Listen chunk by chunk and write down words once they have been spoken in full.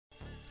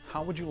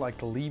How would you like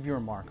to leave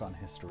your mark on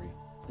history?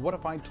 What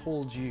if I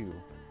told you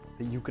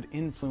that you could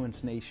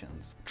influence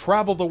nations,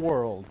 travel the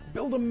world,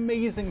 build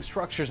amazing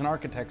structures and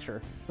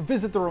architecture,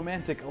 visit the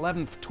romantic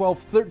 11th,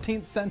 12th,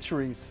 13th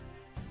centuries?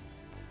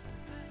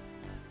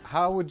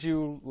 How would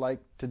you like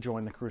to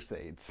join the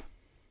Crusades?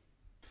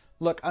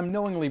 Look, I'm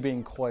knowingly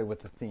being coy with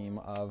the theme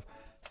of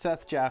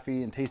Seth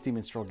Jaffee and Tasty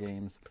Minstrel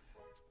Games,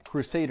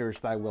 Crusaders,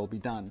 Thy Will Be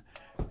Done.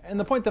 And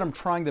the point that I'm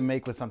trying to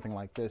make with something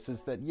like this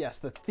is that, yes,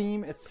 the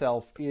theme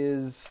itself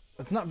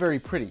it's not very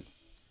pretty.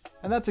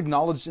 And that's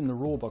acknowledged in the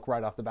rulebook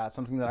right off the bat,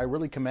 something that I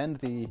really commend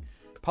the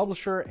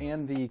publisher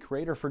and the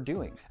creator for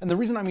doing. And the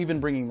reason I'm even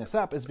bringing this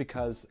up is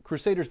because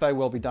Crusaders, Thy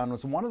Will Be Done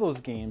was one of those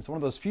games, one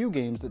of those few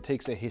games that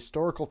takes a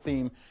historical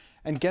theme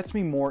and gets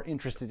me more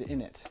interested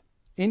in it.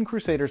 In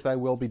Crusaders, Thy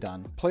Will Be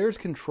Done, players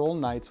control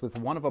knights with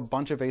one of a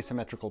bunch of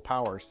asymmetrical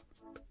powers.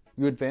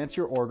 You advance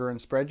your order and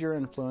spread your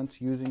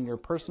influence using your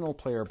personal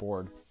player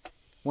board.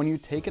 When you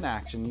take an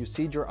action, you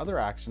seed your other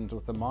actions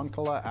with the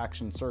mancala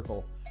action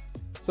circle.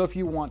 So if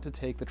you want to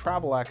take the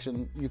travel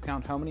action, you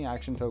count how many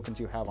action tokens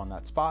you have on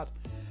that spot,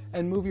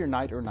 and move your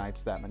knight or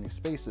knights that many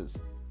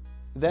spaces.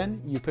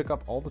 Then you pick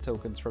up all the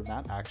tokens from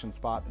that action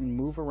spot and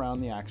move around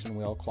the action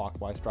wheel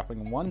clockwise,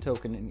 dropping one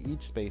token in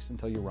each space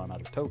until you run out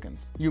of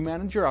tokens. You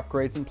manage your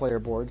upgrades and player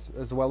boards,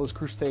 as well as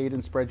crusade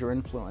and spread your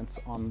influence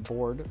on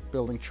board,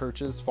 building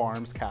churches,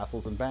 farms,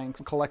 castles, and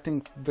banks,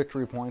 collecting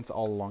victory points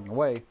all along the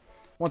way.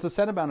 Once a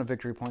set amount of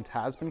victory points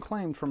has been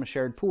claimed from a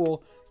shared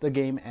pool, the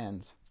game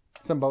ends.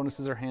 Some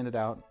bonuses are handed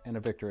out, and a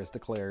victor is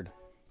declared.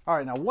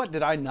 Alright, now what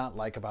did I not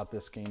like about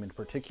this game in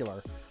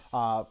particular?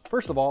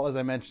 First of all, as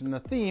I mentioned, the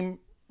theme,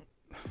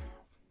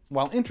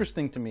 while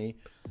interesting to me,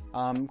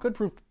 could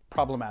prove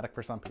problematic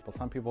for some people.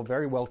 Some people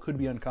very well could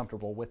be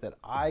uncomfortable with it.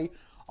 I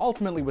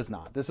ultimately was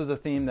not. This is a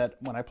theme that,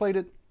 when I played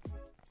it,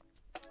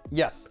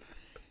 yes.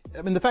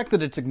 I mean, the fact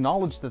that it's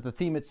acknowledged that the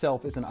theme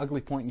itself is an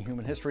ugly point in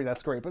human history,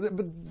 that's great.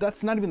 But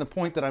that's not even the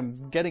point that I'm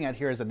getting at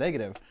here as a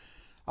negative.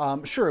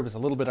 Sure, it was a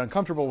little bit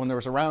uncomfortable when there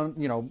was around,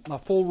 a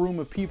full room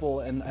of people,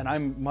 and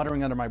I'm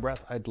muttering under my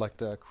breath, I'd like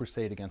to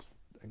crusade against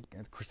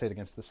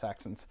the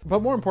Saxons.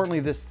 But more importantly,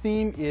 this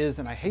theme is,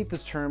 and I hate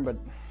this term, but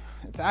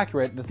it's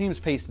accurate, the theme's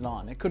pasted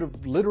on. It could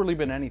have literally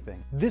been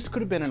anything. This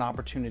could have been an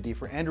opportunity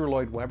for Andrew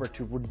Lloyd Webber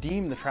to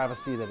redeem the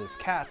travesty that is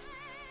Cats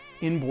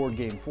in board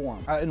game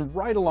form. And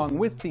right along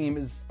with theme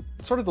is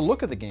sort of the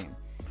look of the game.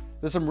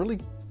 There's some really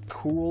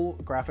cool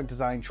graphic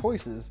design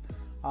choices,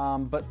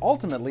 but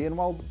ultimately, and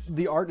while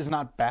the art is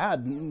not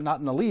bad,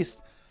 not in the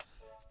least,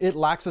 it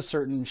lacks a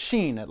certain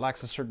sheen, it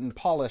lacks a certain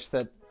polish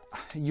that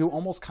you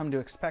almost come to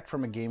expect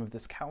from a game of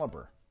this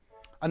caliber.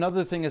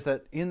 Another thing is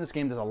that in this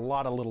game there's a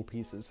lot of little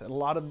pieces. And a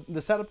lot of the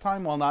setup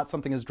time, while not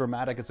something as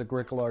dramatic as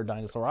Agricola or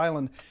Dinosaur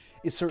Island,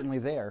 is certainly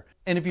there.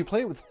 And if you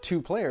play it with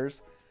two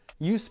players,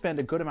 you spend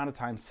a good amount of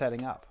time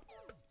setting up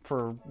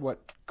for what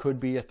could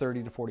be a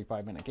 30 to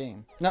 45 minute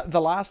game. Now, the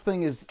last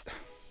thing is,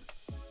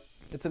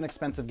 it's an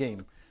expensive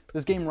game.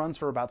 This game runs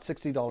for about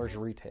 $60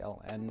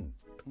 retail, and,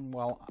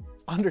 well,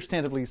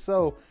 understandably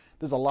so,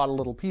 there's a lot of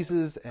little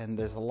pieces and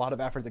there's a lot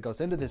of effort that goes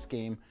into this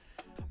game.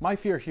 My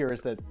fear here is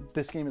that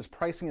this game is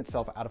pricing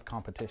itself out of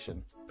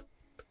competition.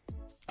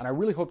 And I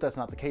really hope that's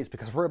not the case,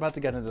 because we're about to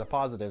get into the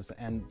positives,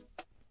 and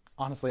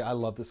honestly, I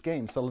love this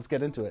game, so let's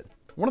get into it.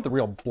 One of the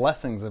real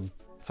blessings of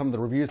some of the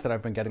reviews that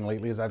I've been getting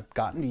lately is I've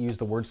gotten to use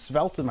the word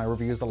svelte in my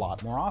reviews a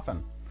lot more often.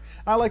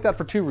 And I like that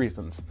for two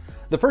reasons.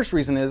 The first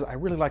reason is I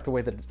really like the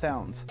way that it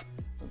sounds.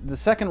 The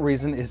second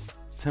reason is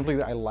simply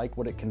that I like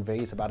what it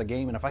conveys about a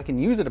game, and if I can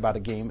use it about a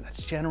game,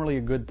 that's generally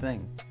a good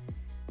thing.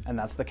 And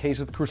that's the case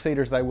with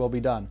Crusaders, Thy Will Be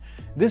Done.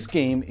 This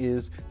game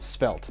is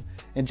svelte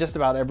in just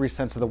about every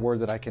sense of the word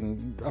that I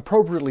can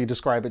appropriately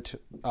describe it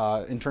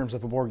in terms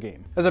of a board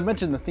game. As I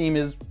mentioned, the theme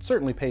is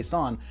certainly paced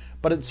on,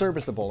 but it's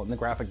serviceable, and the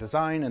graphic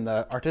design and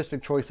the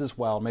artistic choices,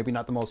 while maybe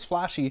not the most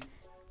flashy,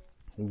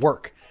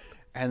 work.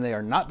 And they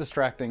are not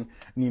distracting,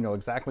 and you know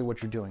exactly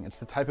what you're doing. It's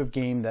the type of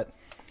game that,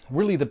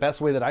 really the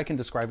best way that I can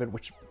describe it,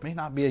 which may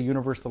not be a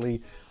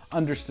universally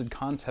understood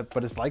concept,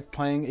 but it's like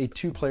playing a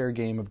two-player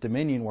game of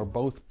Dominion where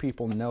both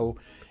people know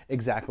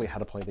exactly how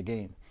to play the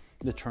game.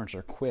 The turns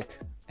are quick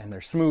and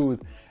they're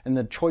smooth, and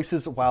the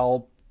choices,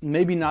 while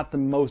maybe not the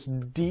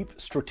most deep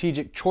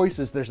strategic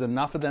choices, there's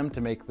enough of them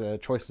to make the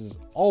choices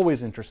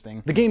always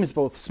interesting. The game is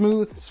both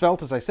smooth,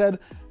 svelte as I said,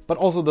 but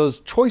also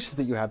those choices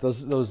that you have,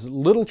 those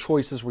little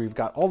choices where you've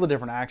got all the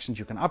different actions,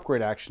 you can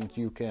upgrade actions,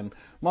 you can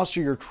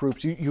muster your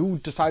troops, you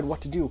decide what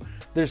to do.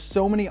 There's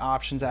so many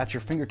options at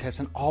your fingertips,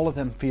 and all of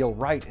them feel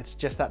right. It's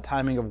just that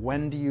timing of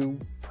when do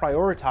you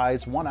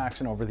prioritize one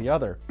action over the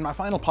other. My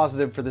final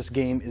positive for this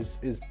game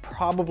is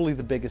probably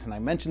the biggest, and I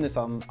mentioned this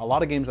on a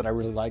lot of games that I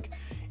really like.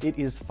 It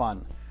is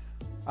fun.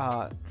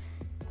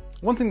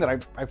 One thing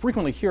that I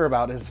frequently hear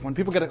about is when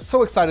people get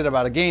so excited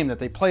about a game that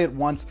they play it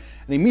once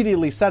and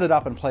immediately set it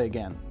up and play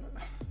again.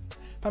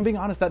 If I'm being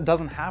honest, that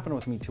doesn't happen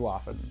with me too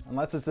often,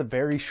 unless it's a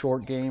very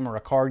short game or a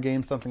card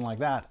game, something like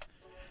that.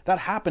 That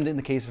happened in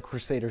the case of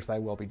Crusaders, Thy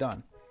Will Be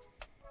Done.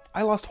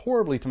 I lost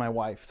horribly to my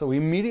wife, so we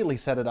immediately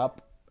set it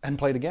up and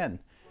played again.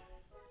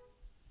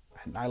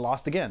 And I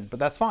lost again, but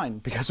that's fine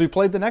because we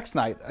played the next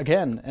night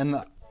again,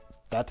 and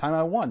that time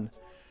I won.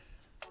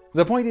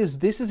 The point is,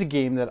 this is a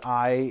game that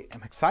I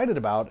am excited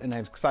about and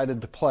I'm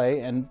excited to play,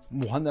 and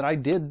one that I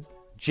did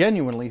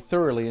genuinely,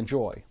 thoroughly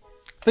enjoy.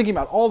 Thinking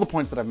about all the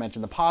points that I've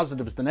mentioned, the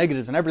positives, the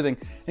negatives, and everything,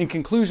 in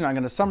conclusion, I'm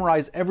going to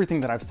summarize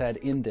everything that I've said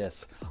in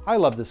this. I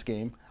love this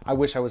game. I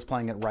wish I was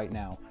playing it right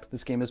now.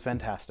 This game is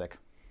fantastic.